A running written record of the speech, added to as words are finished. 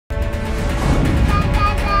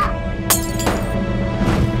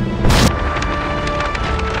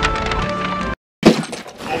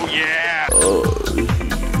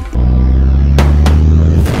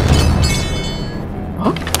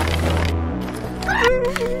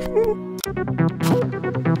Hello.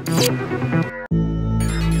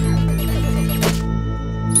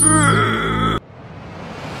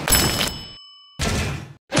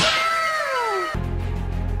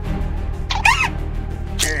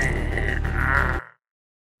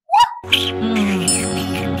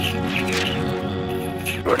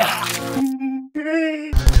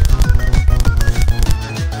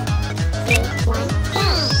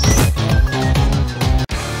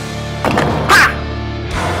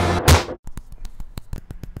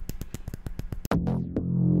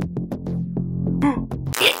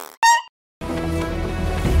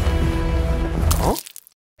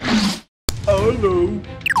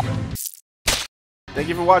 Thank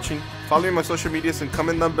you for watching. Follow me on my social medias and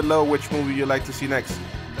comment down below which movie you'd like to see next.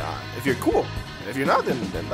 If you're cool. If you're not, then